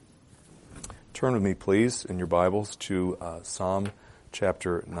Turn with me, please, in your Bibles to Psalm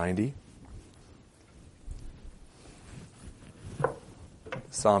chapter 90.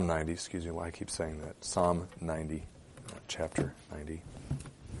 Psalm 90, excuse me, why I keep saying that. Psalm 90, chapter 90.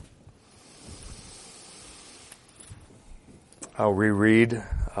 I'll reread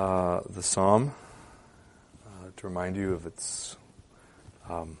the psalm to remind you of its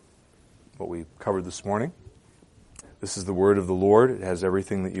what we covered this morning. This is the word of the Lord. It has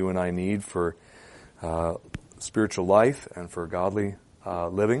everything that you and I need for spiritual life and for godly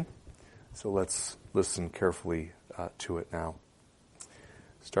living. So let's listen carefully to it now.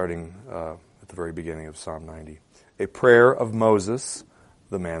 Starting at the very beginning of Psalm 90. A prayer of Moses,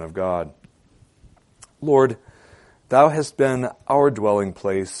 the man of God. Lord, Thou hast been our dwelling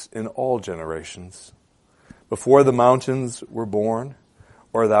place in all generations. Before the mountains were born,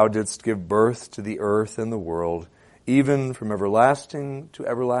 or Thou didst give birth to the earth and the world, even from everlasting to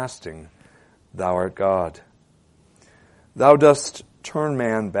everlasting, Thou art God. Thou dost turn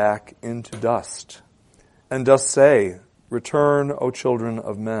man back into dust, and dost say, Return, O children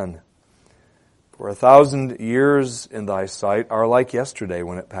of men. For 1,000 years in Thy sight are like yesterday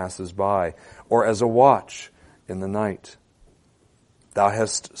when it passes by, or as a watch in the night. Thou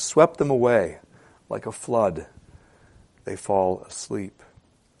hast swept them away like a flood. They fall asleep.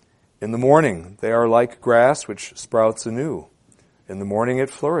 In the morning they are like grass which sprouts anew. In the morning it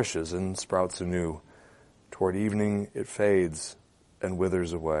flourishes and sprouts anew. Toward evening it fades and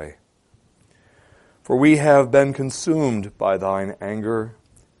withers away. For we have been consumed by Thine anger,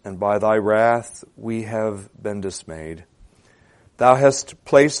 and by Thy wrath we have been dismayed. Thou hast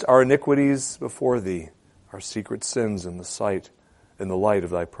placed our iniquities before Thee, our secret sins in the light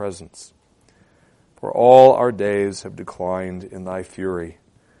of Thy presence. For all our days have declined in Thy fury.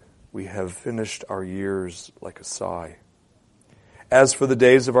 We have finished our years like a sigh. As for the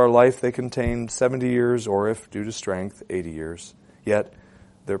days of our life, they contain 70 years, or if due to strength, 80 years. Yet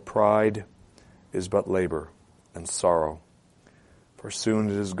their pride is but labor and sorrow. For soon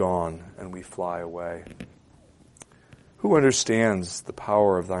it is gone, and we fly away. Who understands the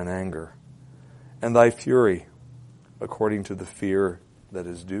power of Thine anger, and Thy fury, according to the fear that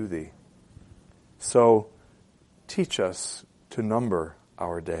is due Thee? So teach us to number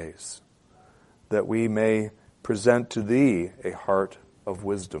our days, that we may present to Thee a heart of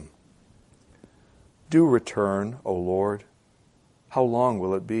wisdom. Do return, O Lord. How long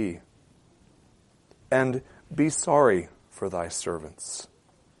will it be? And be sorry for Thy servants.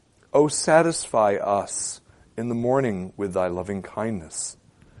 O satisfy us in the morning with Thy loving kindness,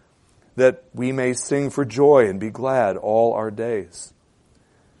 that we may sing for joy and be glad all our days.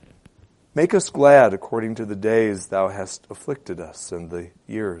 Make us glad according to the days Thou hast afflicted us and the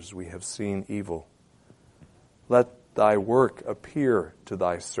years we have seen evil. Let Thy work appear to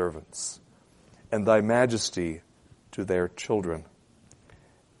Thy servants, and Thy majesty to their children.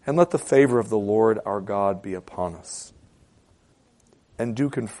 And let the favor of the Lord our God be upon us. And do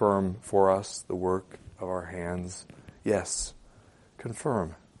confirm for us the work of our hands. Yes,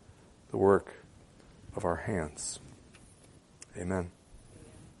 confirm the work of our hands. Amen.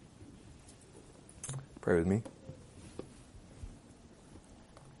 Pray with me.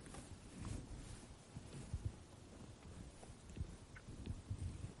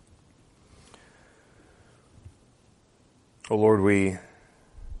 O Lord, we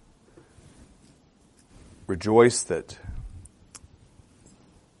rejoice that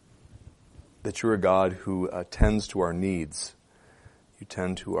You're a God who tends to our needs. You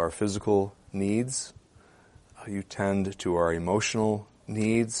tend to our physical needs. You tend to our emotional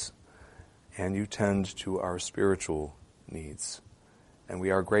needs. And You tend to our spiritual needs. And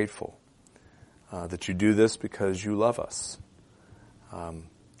we are grateful that You do this because You love us.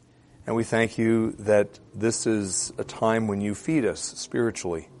 And we thank You that this is a time when You feed us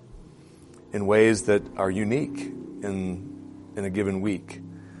spiritually in ways that are unique in a given week.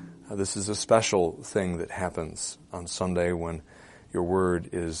 This is a special thing that happens on Sunday when Your word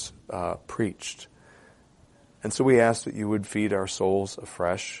is preached. And so we ask that You would feed our souls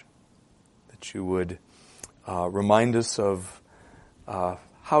afresh, that You would remind us of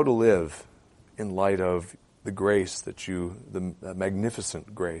how to live in light of the grace that the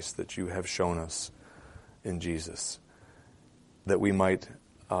magnificent grace that You have shown us in Jesus, that we might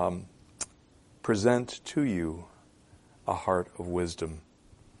present to You a heart of wisdom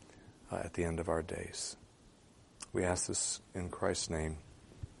at the end of our days. We ask this in Christ's name.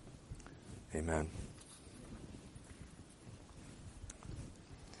 Amen.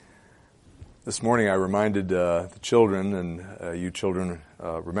 This morning I reminded the children, and you children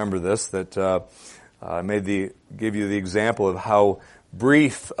remember this, that I gave you the example of how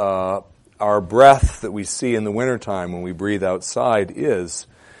brief our breath that we see in the wintertime when we breathe outside is.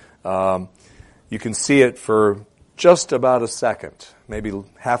 You can see it for just about a second, maybe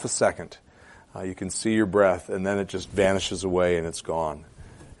half a second. You can see your breath, and then it just vanishes away and it's gone.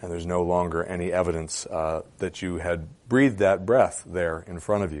 And there's no longer any evidence that you had breathed that breath there in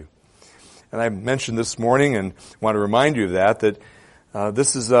front of you. And I mentioned this morning, and want to remind you of that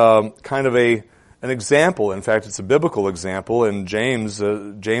this is kind of an example. In fact, it's a biblical example, and James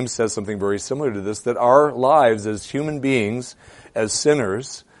says something very similar to this, that our lives as human beings, as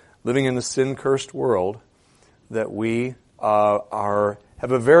sinners, living in a sin-cursed world, that we have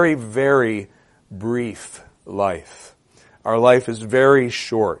a very, very brief life. Our life is very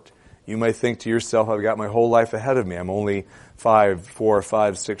short. You might think to yourself, I've got my whole life ahead of me. I'm only 4,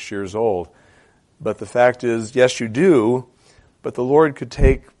 5, 6 years old. But the fact is, yes, you do, but the Lord could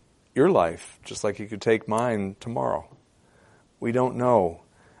take your life just like He could take mine tomorrow. We don't know.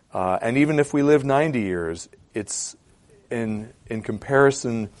 And even if we live 90 years, it's in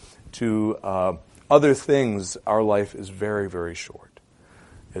comparison to other things, our life is very, very short.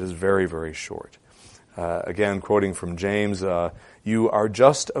 It is very, very short. Again, quoting from James, you are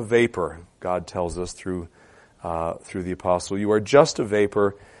just a vapor, God tells us through the apostle. You are just a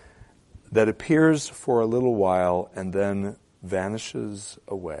vapor that appears for a little while and then vanishes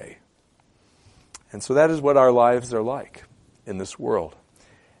away. And so that is what our lives are like in this world.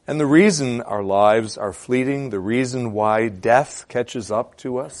 And the reason our lives are fleeting, the reason why death catches up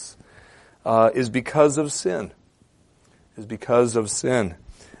to us, is because of sin. Is because of sin.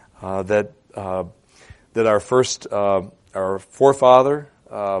 That our forefather,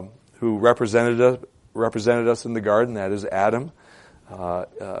 who represented us in the garden, that is Adam,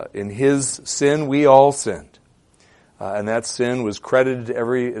 in his sin we all sinned, and that sin was credited to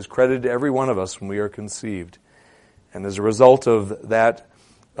every one of us when we are conceived. And as a result of that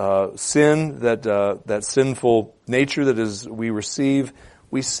sin, that sinful nature that is we receive,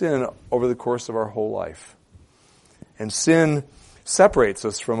 we sin over the course of our whole life. And sin separates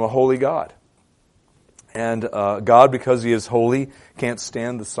us from a holy God. And God, because He is holy, can't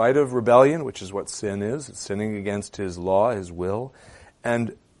stand the sight of rebellion, which is what sin is. It's sinning against His law, His will.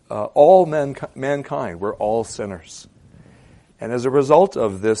 And all mankind, we're all sinners. And as a result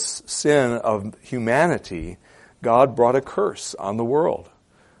of this sin of humanity, God brought a curse on the world.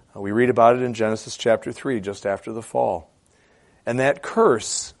 We read about it in Genesis chapter 3, just after the fall. And that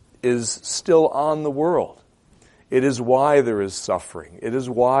curse is still on the world. It is why there is suffering. It is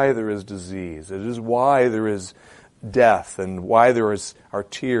why there is disease. It is why there is death and why there are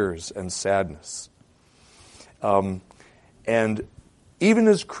tears and sadness. And even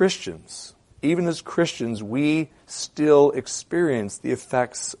as Christians, we still experience the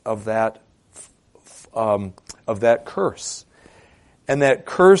effects of that curse. And that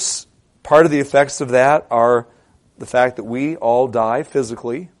curse, part of the effects of that are the fact that we all die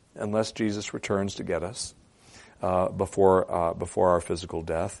physically unless Jesus returns to get us before our physical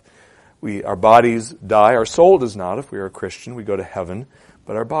death. Our bodies die. Our soul does not. If we are a Christian, we go to heaven,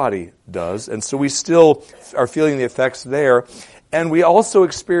 but our body does. And so we still are feeling the effects there. And we also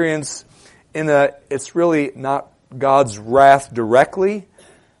experience it's really not God's wrath directly.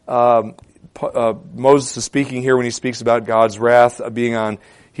 Moses is speaking here when he speaks about God's wrath being on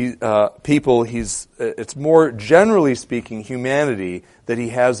people. It's more generally speaking humanity that he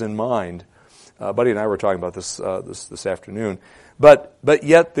has in mind. Buddy and I were talking about this afternoon. But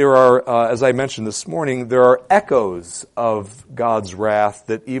yet there are, as I mentioned this morning, there are echoes of God's wrath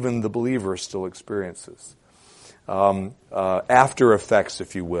that even the believer still experiences. After effects,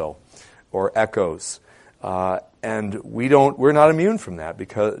 if you will, or echoes. And we're not immune from that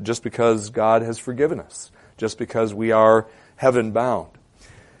because God has forgiven us, just because we are heaven bound.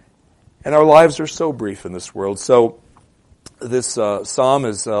 And our lives are so brief in this world. So this psalm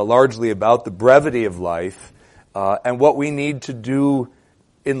is largely about the brevity of life and what we need to do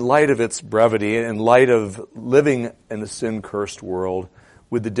in light of its brevity, in light of living in a sin-cursed world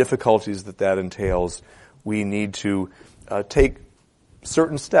with the difficulties that entails. We need to take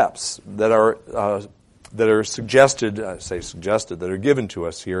certain steps that are suggested, that are given to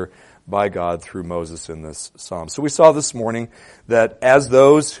us here by God through Moses in this psalm. So we saw this morning that as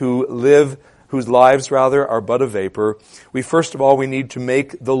those whose lives are but a vapor, first of all, we need to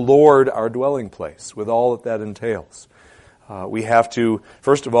make the Lord our dwelling place with all that entails. We have to,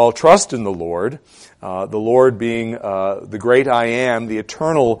 first of all, trust in the Lord being the great I Am, the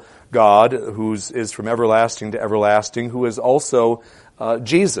eternal God who is from everlasting to everlasting, who is also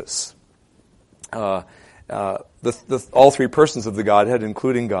Jesus. All three persons of the Godhead,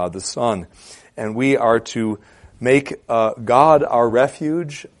 including God the Son. And we are to make God our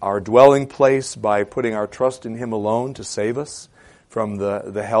refuge, our dwelling place by putting our trust in Him alone to save us from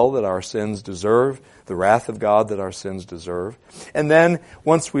the hell that our sins deserve, the wrath of God that our sins deserve. And then,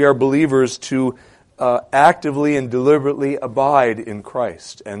 once we are believers, to actively and deliberately abide in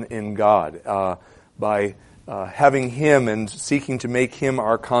Christ and in God by having Him and seeking to make Him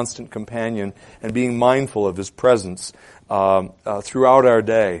our constant companion and being mindful of His presence throughout our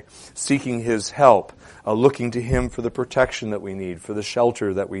day, seeking His help, looking to Him for the protection that we need, for the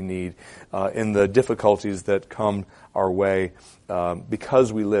shelter that we need in the difficulties that come our way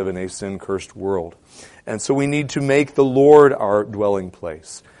because we live in a sin-cursed world. And so we need to make the Lord our dwelling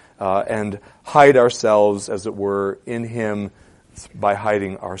place and hide ourselves, as it were, in Him by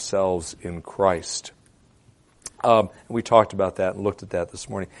hiding ourselves in Christ. We talked about that and looked at that this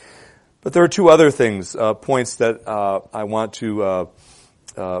morning. But there are two other things, points that I want to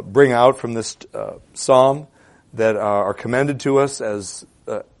bring out from this psalm that are commended to us as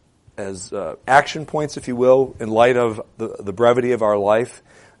action points, if you will, in light of the brevity of our life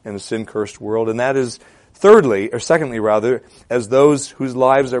in a sin-cursed world. And that is, secondly, as those whose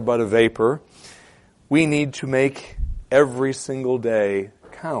lives are but a vapor, we need to make every single day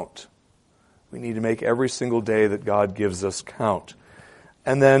count. We need to make every single day that God gives us count.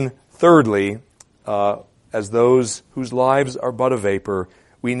 And then, thirdly, as those whose lives are but a vapor,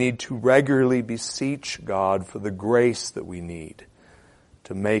 we need to regularly beseech God for the grace that we need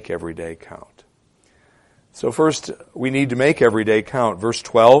to make every day count. So first, we need to make every day count. Verse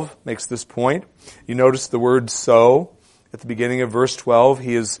 12 makes this point. You notice the word so at the beginning of verse 12.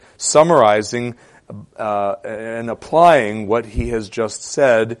 He is summarizing and applying what he has just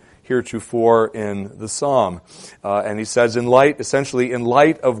said heretofore in the psalm. And he says, essentially in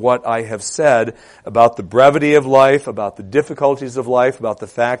light of what I have said about the brevity of life, about the difficulties of life, about the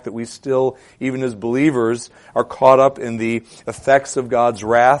fact that we still, even as believers, are caught up in the effects of God's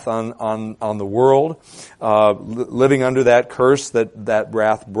wrath on the world, living under that curse that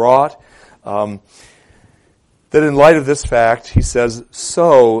wrath brought, that in light of this fact, he says,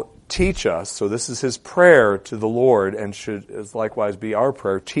 so teach us, so this is his prayer to the Lord and should likewise be our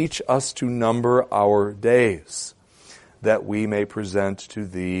prayer, teach us to number our days, that we may present to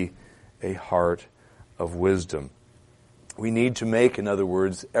thee a heart of wisdom. We need to make, in other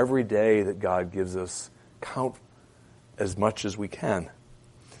words, every day that God gives us count as much as we can.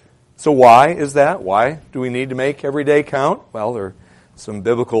 So why is that? Why do we need to make every day count? Well, there are some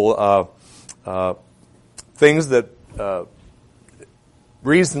biblical things that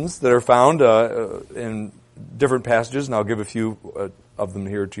reasons that are found in different passages, and I'll give a few of them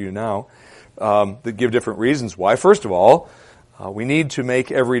here to you now, that give different reasons why. First of all, we need to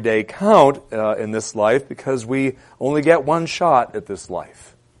make every day count in this life because we only get one shot at this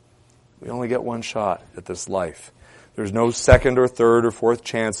life. We only get one shot at this life. There's no second or third or fourth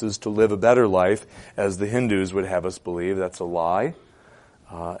chances to live a better life, as the Hindus would have us believe. That's a lie.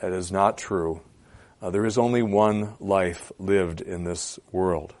 It is not true. There is only one life lived in this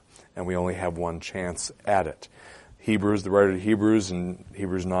world, and we only have one chance at it. The writer of Hebrews in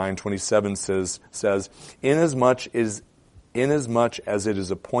Hebrews 9:27 says, Inasmuch as it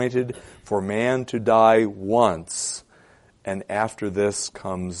is appointed for man to die once, and after this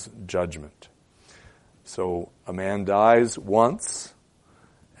comes judgment. So a man dies once,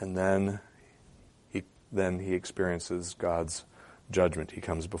 and then he experiences God's judgment. He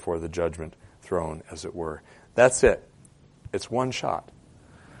comes before the judgment throne, as it were. That's it. It's one shot.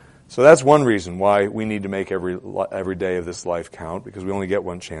 So that's one reason why we need to make every day of this life count, because we only get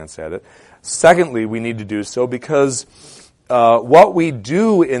one chance at it. Secondly, we need to do so because what we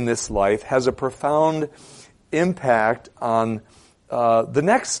do in this life has a profound impact on the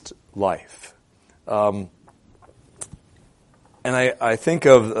next life. And I think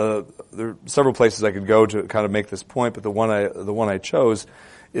of there are several places I could go to kind of make this point, but the one I chose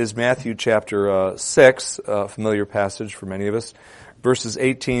is Matthew chapter 6, a familiar passage for many of us, verses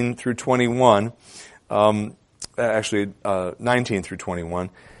 18 through 21, 19 through 21.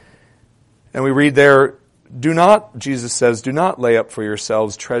 And we read there, Jesus says, do not lay up for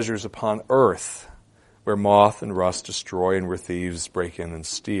yourselves treasures upon earth, where moth and rust destroy and where thieves break in and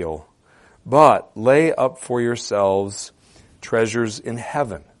steal. But lay up for yourselves treasures in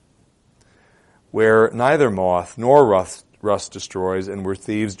heaven, where neither moth nor rust destroys, and where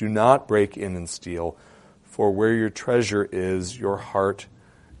thieves do not break in and steal. For where your treasure is, your heart,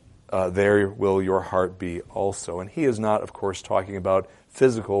 there will your heart be also. And he is not, of course, talking about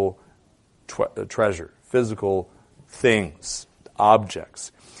physical treasure, physical things,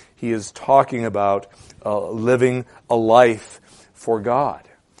 objects. He is talking about living a life for God,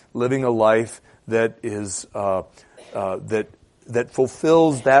 living a life that is that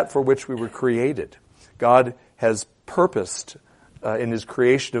fulfills that for which we were created. God has purposed in His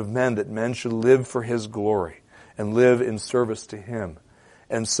creation of men that men should live for His glory and live in service to Him.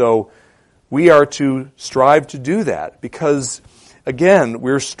 And so we are to strive to do that because, again,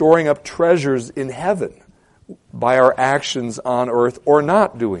 we're storing up treasures in heaven by our actions on earth or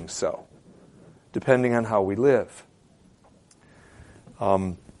not doing so, depending on how we live.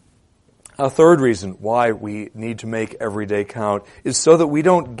 A third reason why we need to make every day count is so that we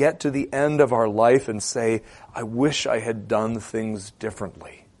don't get to the end of our life and say, I wish I had done things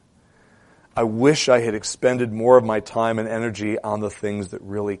differently. I wish I had expended more of my time and energy on the things that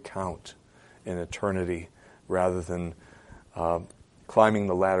really count in eternity rather than climbing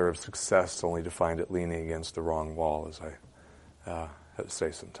the ladder of success only to find it leaning against the wrong wall, as I have to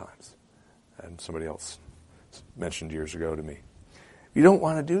say sometimes. And somebody else mentioned years ago to me. You don't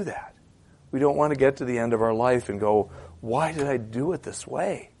want to do that. We don't want to get to the end of our life and go, why did I do it this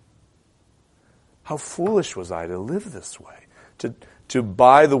way? How foolish was I to live this way? To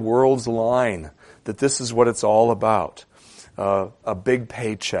buy the world's line that this is what it's all about. A big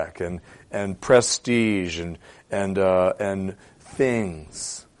paycheck and prestige and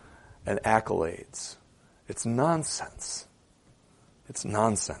things and accolades. It's nonsense. It's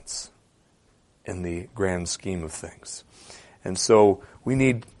nonsense in the grand scheme of things. And so we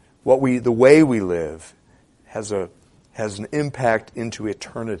need the way we live has an impact into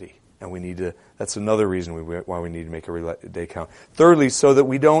eternity, and we need to. That's another reason why we need to make every day count. Thirdly, so that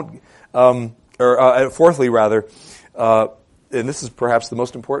we don't, fourthly rather, and this is perhaps the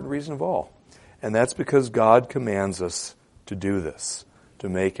most important reason of all, and that's because God commands us to do this, to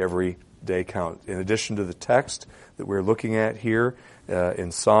make every day count. In addition to the text that we're looking at here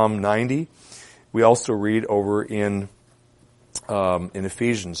in Psalm 90, we also read over in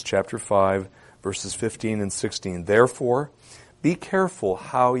Ephesians chapter 5, verses 15 and 16. Therefore, be careful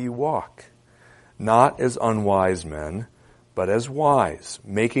how you walk, not as unwise men, but as wise,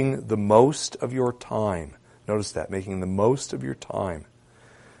 making the most of your time. Notice that, making the most of your time,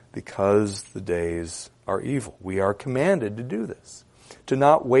 because the days are evil. We are commanded to do this, to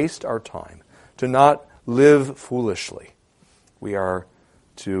not waste our time, to not live foolishly. We are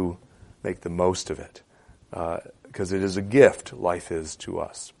to make the most of it, because it is a gift, life is to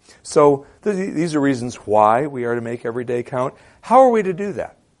us. So these are reasons why we are to make every day count. How are we to do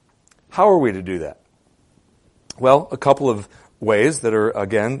that? How are we to do that? Well, a couple of ways that are,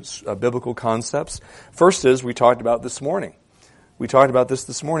 again, biblical concepts. First is, we talked about this morning. We talked about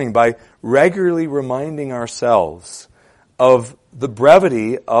this morning by regularly reminding ourselves of the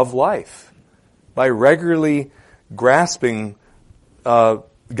brevity of life, by regularly grasping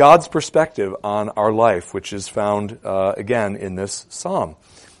God's perspective on our life, which is found, again, in this psalm.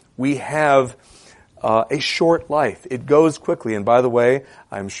 We have a short life. It goes quickly. And by the way,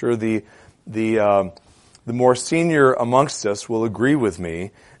 I'm sure the more senior amongst us will agree with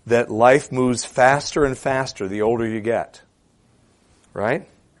me that life moves faster and faster the older you get. Right?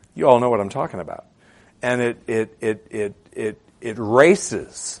 You all know what I'm talking about. And it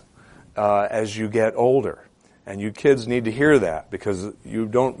races as you get older. And you kids need to hear that, because you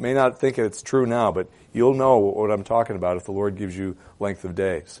may not think it's true now, but you'll know what I'm talking about if the Lord gives you length of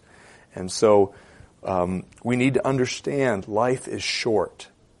days. And so we need to understand life is short.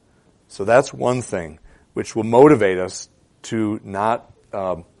 So that's one thing which will motivate us to not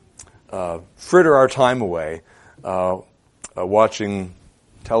fritter our time away watching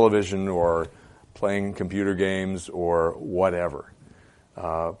television or playing computer games or whatever,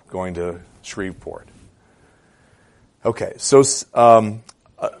 going to Shreveport. Okay, so how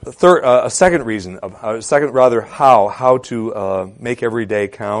to make every day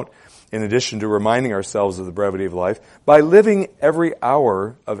count, in addition to reminding ourselves of the brevity of life, by living every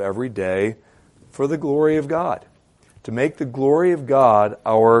hour of every day for the glory of God. To make the glory of God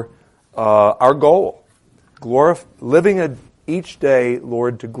our goal. Living each day,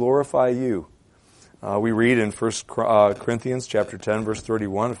 Lord, to glorify you. We read in 1 Corinthians chapter 10, verse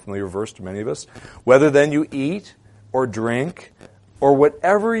 31, a familiar verse to many of us, whether then you eat or drink, or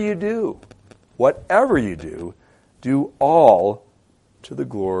whatever you do, do all to the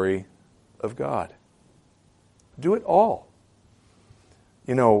glory of God. Do it all.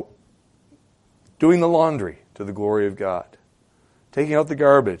 Doing the laundry to the glory of God. Taking out the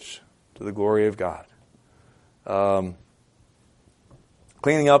garbage to the glory of God.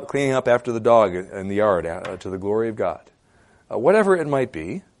 Cleaning up after the dog in the yard to the glory of God. Whatever it might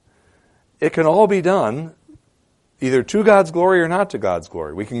be, it can all be done either to God's glory or not to God's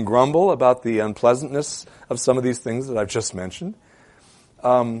glory. We can grumble about the unpleasantness of some of these things that I've just mentioned,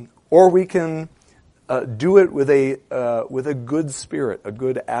 or we can do it with a good spirit, a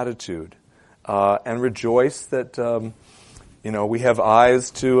good attitude, and rejoice that we have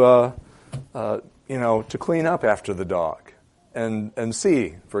eyes to to clean up after the dog, and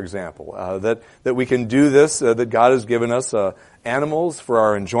see, for example, that we can do this. That God has given us animals for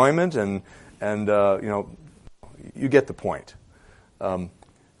our enjoyment, and you get the point.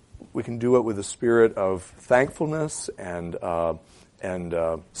 We can do it with a spirit of thankfulness and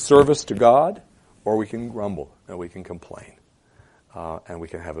service to God, or we can grumble and we can complain, and we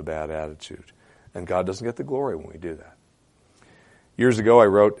can have a bad attitude. And God doesn't get the glory when we do that. Years ago, I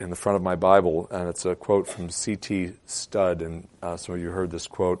wrote in the front of my Bible, and it's a quote from C.T. Studd, and some of you heard this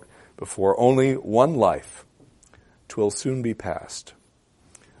quote before: "Only one life, 'twill soon be past.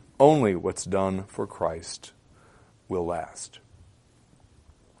 Only what's done for Christ will last."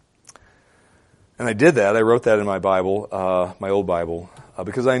 And I did that. I wrote that in my Bible, my old Bible,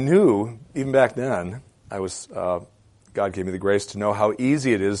 because I knew, even back then, God gave me the grace to know how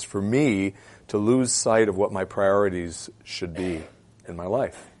easy it is for me to lose sight of what my priorities should be in my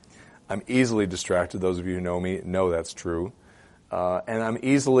life. I'm easily distracted. Those of you who know me know that's true. And I'm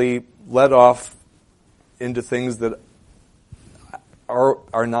easily led off into things that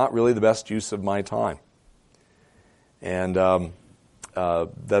are not really the best use of my time, and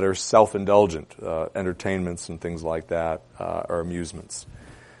that are self-indulgent, entertainments and things like that, or amusements.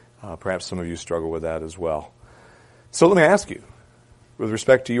 Perhaps some of you struggle with that as well. So let me ask you, with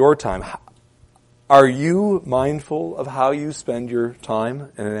respect to your time, are you mindful of how you spend your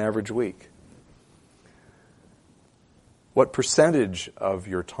time in an average week? What percentage of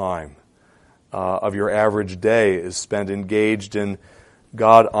your time, of your average day, is spent engaged in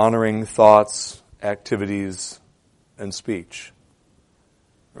God-honoring thoughts, activities, and speech?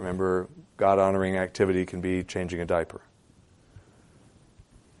 Remember, God-honoring activity can be changing a diaper,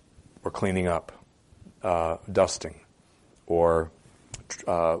 or cleaning up, dusting, or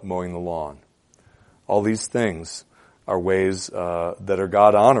mowing the lawn. All these things are ways that are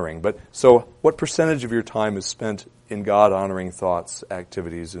God-honoring. But so what percentage of your time is spent in God-honoring thoughts,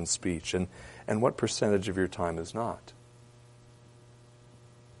 activities, and speech? And what percentage of your time is not?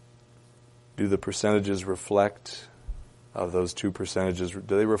 Do the percentages reflect, of those two percentages,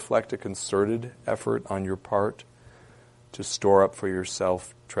 do they reflect a concerted effort on your part to store up for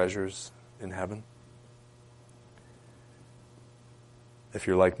yourself treasures in heaven? If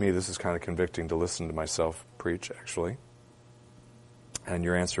you're like me, this is kind of convicting to listen to myself preach, actually. And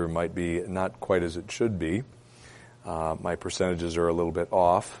your answer might be not quite as it should be. My percentages are a little bit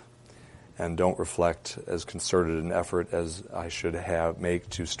off and don't reflect as concerted an effort as I should make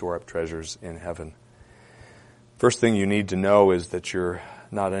to store up treasures in heaven. First thing you need to know is that you're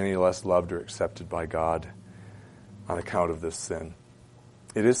not any less loved or accepted by God on account of this sin.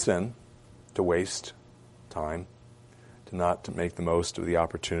 It is sin to waste time, to not to make the most of the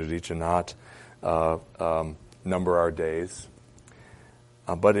opportunity, to not number our days.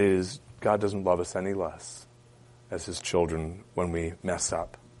 But it is, God doesn't love us any less as His children when we mess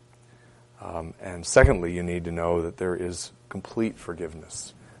up. And secondly, you need to know that there is complete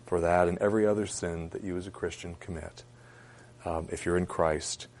forgiveness for that and every other sin that you as a Christian commit. If you're in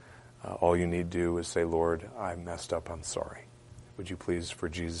Christ, all you need to do is say, "Lord, I messed up, I'm sorry. Would you please, for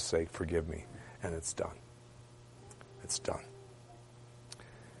Jesus' sake, forgive me?" And it's done. It's done.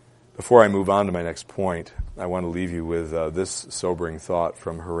 Before I move on to my next point, I want to leave you with this sobering thought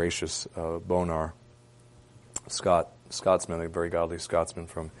from Horatius Bonar, Scotsman, a very godly Scotsman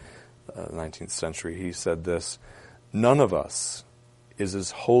from the 19th century. He said this: "None of us is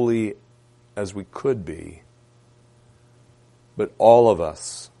as holy as we could be, but all of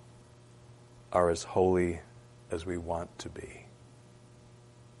us are as holy as we want to be."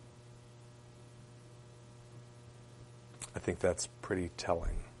 I think that's pretty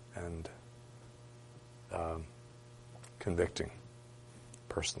telling and convicting,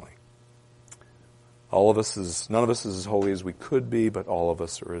 personally. None of us is as holy as we could be, but all of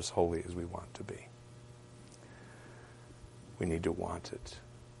us are as holy as we want to be. We need to want it,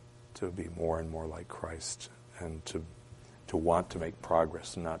 to be more and more like Christ, and to want to make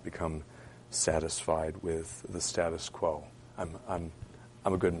progress and not become satisfied with the status quo. I'm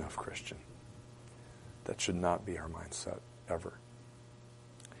a good enough Christian. That should not be our mindset ever.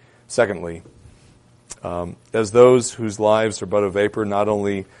 Secondly, as those whose lives are but a vapor, not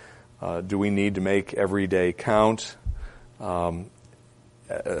only do we need to make every day count, do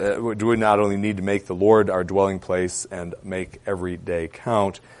we not only need to make the Lord our dwelling place and make every day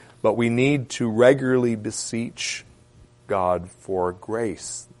count, but we need to regularly beseech God for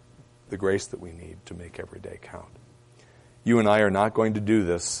grace, the grace that we need to make every day count. You and I are not going to do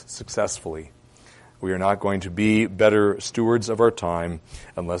this successfully We are not going to be better stewards of our time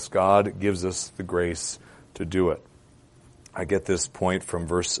unless God gives us the grace to do it. I get this point from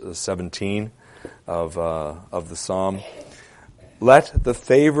verse 17 of the psalm. Let the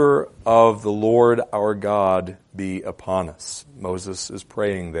favor of the Lord our God be upon us. Moses is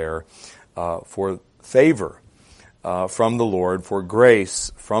praying there for favor from the Lord, for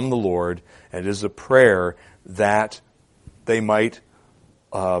grace from the Lord. And it is a prayer that they might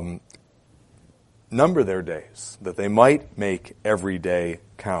number their days, that they might make every day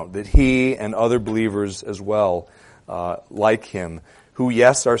count, that he and other believers as well, like him, who,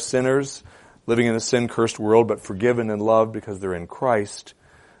 yes, are sinners, living in a sin-cursed world, but forgiven and loved because they're in Christ,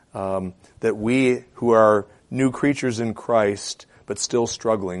 that we who are new creatures in Christ, but still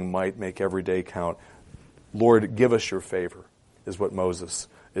struggling, might make every day count. Lord, give us your favor, is what Moses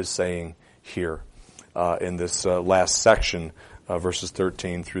is saying here in this last section, verses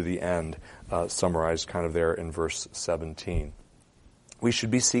 13 through the end, summarized kind of there in verse 17. We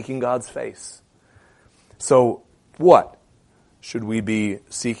should be seeking God's face. So what should we be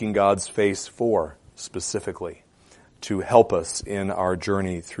seeking God's face for, specifically, to help us in our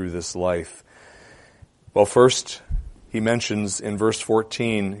journey through this life? Well, first, he mentions in verse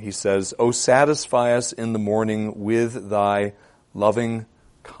 14, he says, "O satisfy us in the morning with thy loving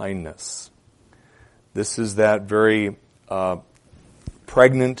kindness." This is that very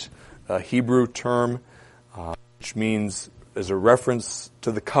pregnant Hebrew term, which means, as a reference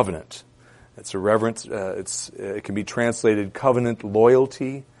to the covenant. It's a reverence. It can be translated covenant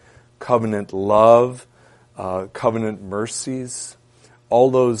loyalty, covenant love, covenant mercies.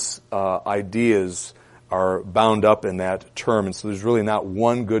 All those ideas are bound up in that term, and so there's really not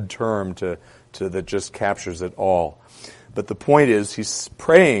one good term that just captures it all. But the point is, he's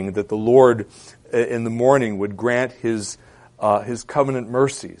praying that the Lord in the morning would grant his covenant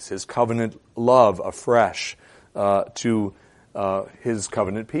mercies, his covenant love afresh to his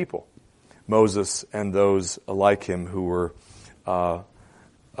covenant people, Moses and those like him who were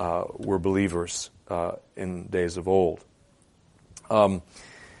believers in days of old.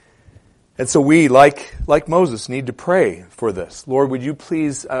 And so we, like Moses, need to pray for this. Lord, would you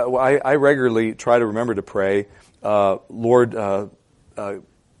please, I regularly try to remember to pray, Lord,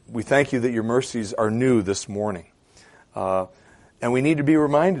 we thank you that your mercies are new this morning. And we need to be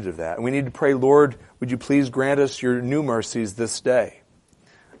reminded of that. And we need to pray, Lord, would you please grant us your new mercies this day?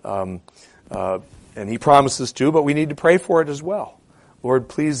 And he promises to, but we need to pray for it as well. Lord,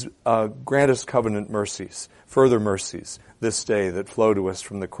 please grant us covenant mercies, further mercies this day that flow to us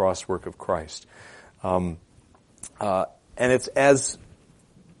from the cross work of Christ. And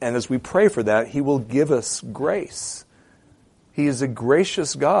as we pray for that, he will give us grace. He is a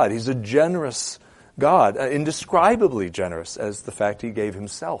gracious God. He's a generous God, indescribably generous, as the fact he gave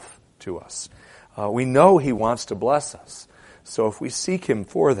himself to us. We know he wants to bless us. So if we seek him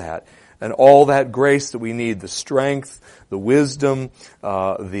for that, and all that grace that we need, the strength, the wisdom,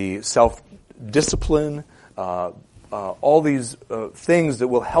 the self-discipline, all these things that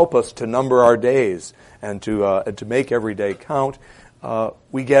will help us to number our days and to make every day count,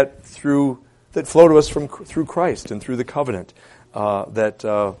 we get that flow to us through Christ and through the covenant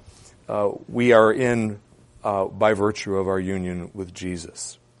that we are in by virtue of our union with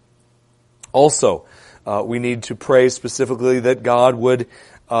Jesus. Also, we need to pray specifically that God would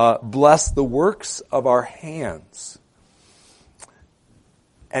bless the works of our hands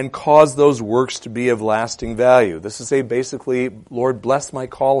and cause those works to be of lasting value. This is basically, Lord, bless my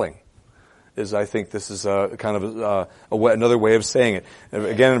calling. I think this is another way of saying it.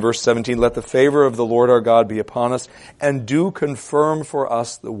 Again, in verse 17, let the favor of the Lord our God be upon us, and do confirm for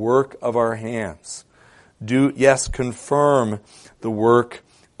us the work of our hands. Confirm the work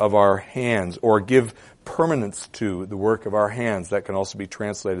of our hands, or give permanence to the work of our hands. That can also be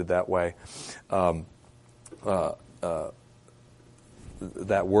translated that way,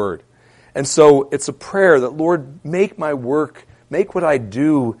 that word. And so it's a prayer that, Lord, make my work, make what I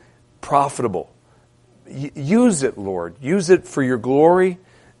do profitable. Use it, Lord. Use it for your glory.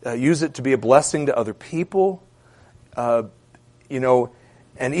 Use it to be a blessing to other people. And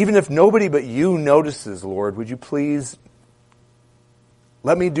even if nobody but you notices, Lord, would you please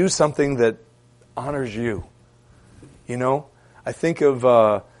let me do something that honors you? I think of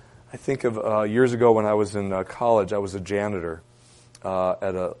years ago when I was in college. I was a janitor in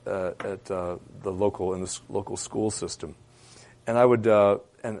the local school system, and I would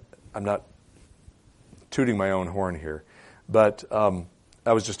and I'm not tooting my own horn here, but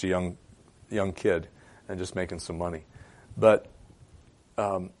I was just a young kid and just making some money. But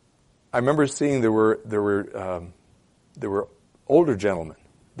I remember seeing there were older gentlemen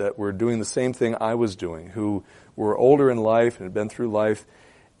that were doing the same thing I was doing, who were older in life and had been through life.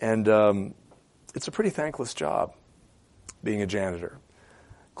 And it's a pretty thankless job, being a janitor,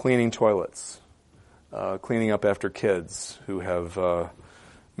 cleaning toilets, cleaning up after kids who have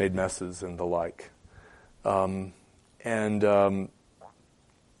made messes and the like.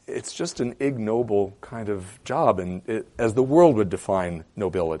 It's just an ignoble kind of job, and as the world would define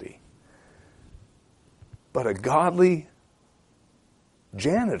nobility. But a godly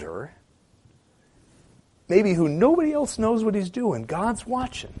janitor, maybe who nobody else knows what he's doing, God's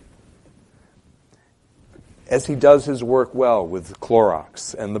watching, as he does his work well with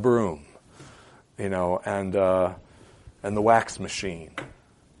Clorox and the broom, and the wax machine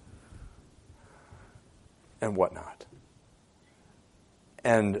and whatnot.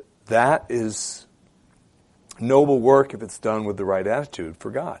 And that is noble work if it's done with the right attitude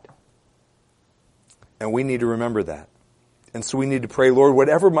for God. And we need to remember that. And so we need to pray, Lord,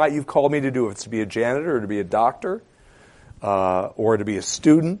 whatever might you've called me to do, if it's to be a janitor or to be a doctor, or to be a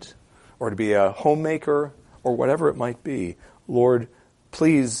student, or to be a homemaker, or whatever it might be, Lord,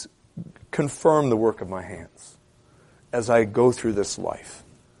 please confirm the work of my hands as I go through this life.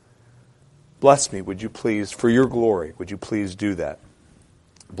 Bless me, would you please, for your glory, would you please do that?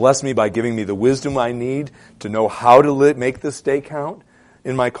 Bless me by giving me the wisdom I need to know how to make this day count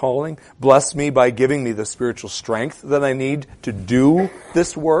in my calling. Bless me by giving me the spiritual strength that I need to do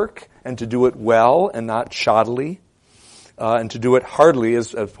this work and to do it well and not shoddily, and to do it heartily,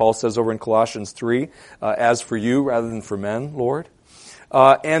 as Paul says over in Colossians 3, as for you rather than for men, Lord.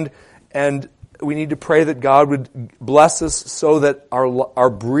 And we need to pray that God would bless us so that our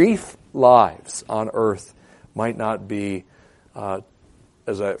brief lives on earth might not be,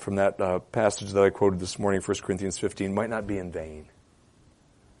 from that passage that I quoted this morning, 1 Corinthians 15, might not be in vain.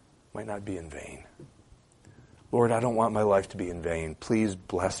 Might not be in vain. Lord, I don't want my life to be in vain. Please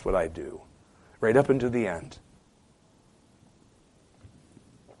bless what I do, right up into the end.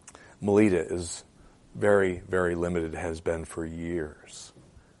 Melita is very, very limited, has been for years.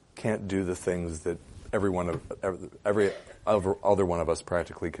 Can't do the things that every other one of us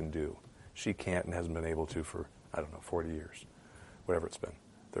practically can do. She can't and hasn't been able to for, 40 years. Whatever it's been,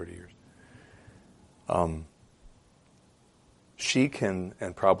 30 years. She can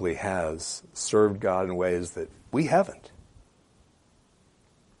and probably has served God in ways that we haven't.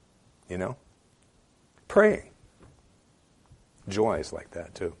 Praying. Joy is like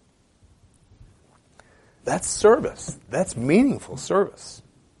that too. That's service. That's meaningful service.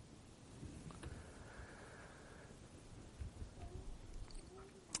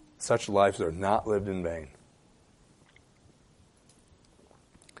 Such lives are not lived in vain.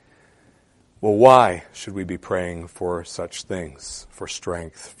 Well, why should we be praying for such things? For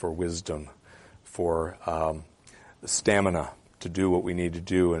strength, for wisdom, for stamina to do what we need to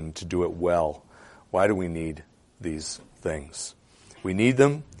do and to do it well. Why do we need these things? We need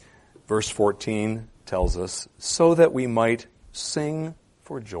them, verse 14 tells us, so that we might sing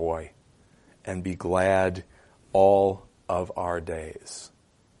for joy and be glad all of our days.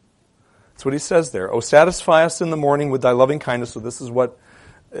 That's what he says there. Oh, satisfy us in the morning with thy loving kindness. So this is what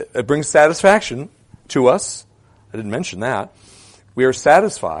it brings satisfaction to us. I didn't mention that. We are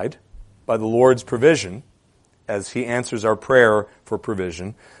satisfied by the Lord's provision as he answers our prayer for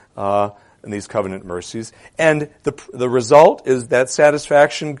provision in these covenant mercies. And the result is that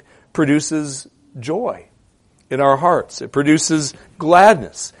satisfaction produces joy in our hearts. It produces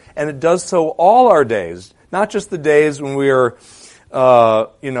gladness. And it does so all our days, not just the days when we are,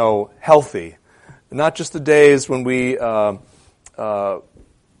 healthy, not just the days when we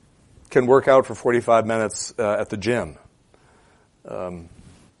can work out for 45 minutes at the gym.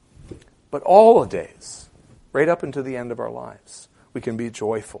 But all the days, right up into the end of our lives, we can be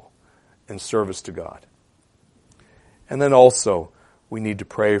joyful in service to God. And then also, we need to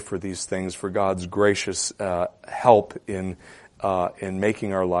pray for these things, for God's gracious help in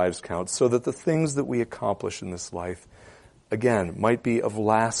making our lives count, so that the things that we accomplish in this life, again, might be of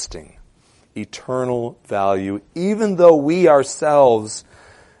lasting, eternal value, even though we ourselves,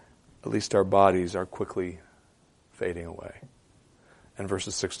 at least our bodies, are quickly fading away. And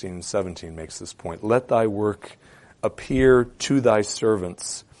verses 16 and 17 makes this point. Let thy work appear to thy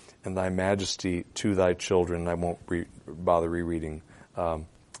servants and thy majesty to thy children. I won't bother rereading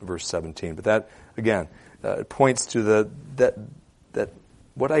verse 17. But that, again, points to that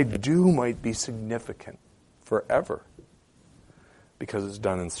what I do might be significant forever because it's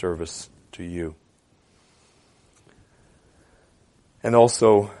done in service to you. And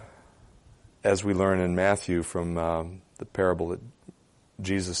also, as we learn in Matthew from the parable that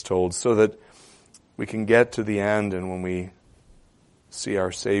Jesus told, so that we can get to the end, and when we see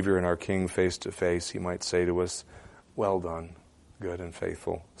our Savior and our King face to face, he might say to us, "Well done, good and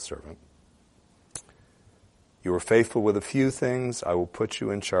faithful servant. You are faithful with a few things. I will put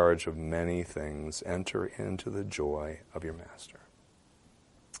you in charge of many things. Enter into the joy of your master."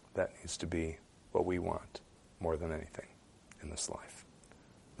 That needs to be what we want more than anything in this life.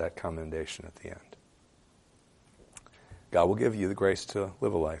 That commendation at the end. God will give you the grace to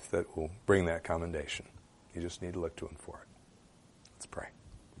live a life that will bring that commendation. You just need to look to him for it. Let's pray.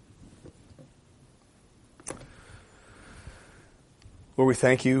 Lord, we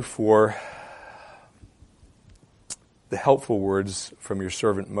thank you for the helpful words from your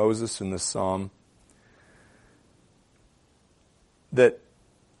servant Moses in this psalm that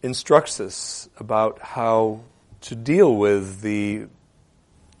instructs us about how to deal with the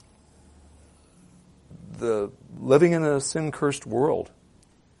living in a sin-cursed world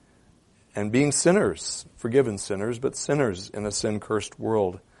and being sinners, forgiven sinners, but sinners in a sin-cursed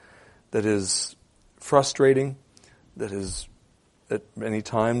world that is frustrating, that is at many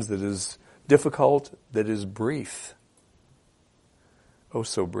times that is difficult, that is brief. Oh,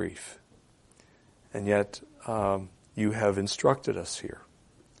 so brief. And yet, you have instructed us here.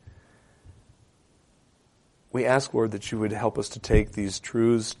 We ask, Lord, that you would help us to take these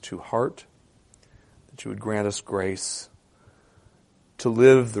truths to heart, that you would grant us grace to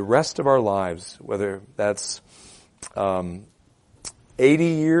live the rest of our lives, whether that's 80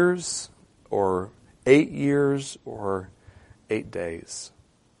 years or 8 years or 8 days,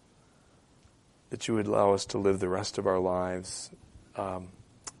 that you would allow us to live the rest of our lives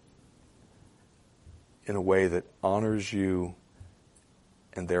in a way that honors you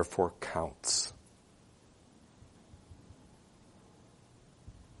and therefore counts.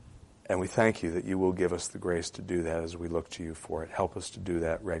 And we thank you that you will give us the grace to do that as we look to you for it. Help us to do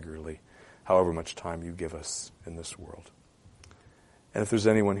that regularly, however much time you give us in this world. And if there's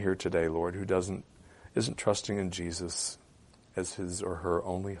anyone here today, Lord, who isn't trusting in Jesus as his or her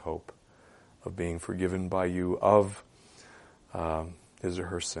only hope of being forgiven by you of his or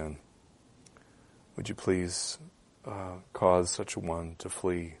her sin, would you please cause such a one to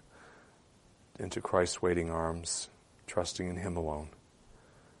flee into Christ's waiting arms, trusting in him alone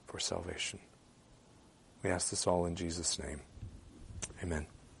for salvation. We ask this all in Jesus' name. Amen.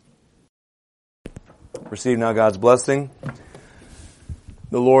 Receive now God's blessing.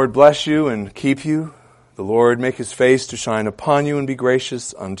 The Lord bless you and keep you. The Lord make his face to shine upon you and be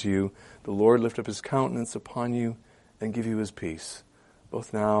gracious unto you. The Lord lift up his countenance upon you and give you his peace,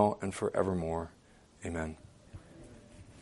 both now and forevermore. Amen.